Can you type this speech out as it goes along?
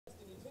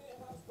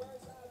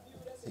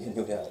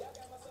No doubt.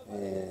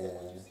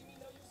 And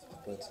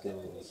let's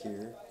go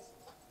here.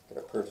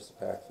 Gotta purchase a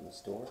pack from the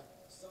store.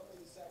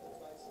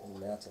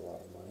 And that's a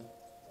lot of money.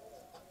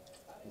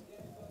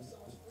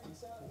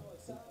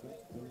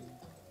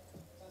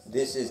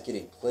 This is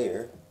getting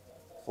player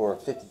for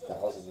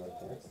 50,000 right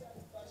there.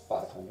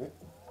 500.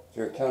 If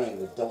you're counting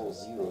the double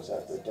zeros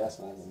after a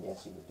decimal, then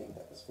yes, you would think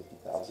that was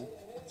 50,000.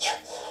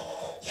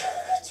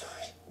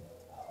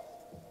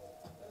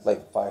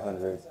 Like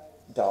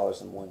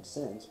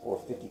 $500.01 or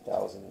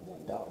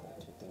 $50,001.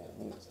 Take that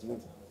means, do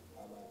you?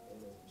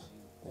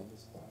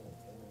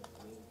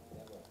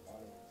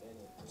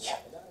 Yeah.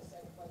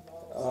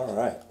 All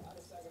right.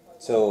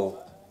 So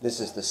this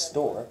is the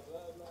store,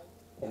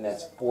 and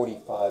that's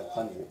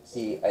 4,500.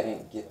 See, I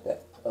didn't get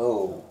that.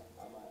 Oh.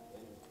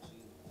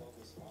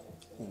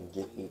 And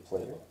get a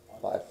player,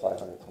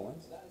 500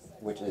 coins,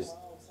 which is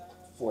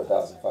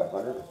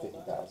 4,500 or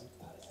 50,000.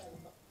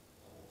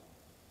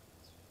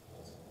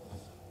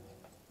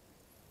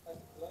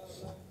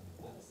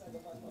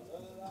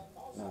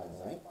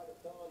 Alright.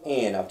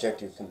 And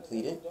objective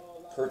completed.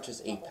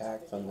 Purchase a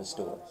pack from the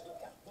store.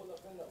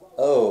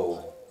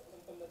 Oh.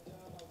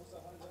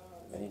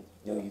 I didn't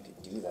know you could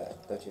do that. I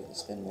thought you had to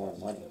spend more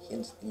money.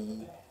 Hence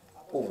the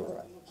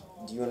override.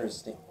 Do you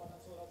understand?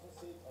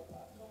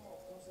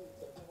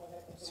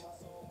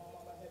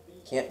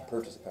 Can't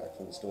purchase a pack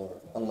from the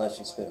store unless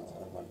you spend a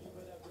lot of money on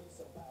it,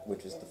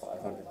 which is the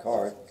 500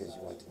 card, because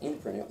you want to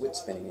imprint it with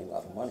spending a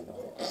lot of money on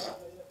it.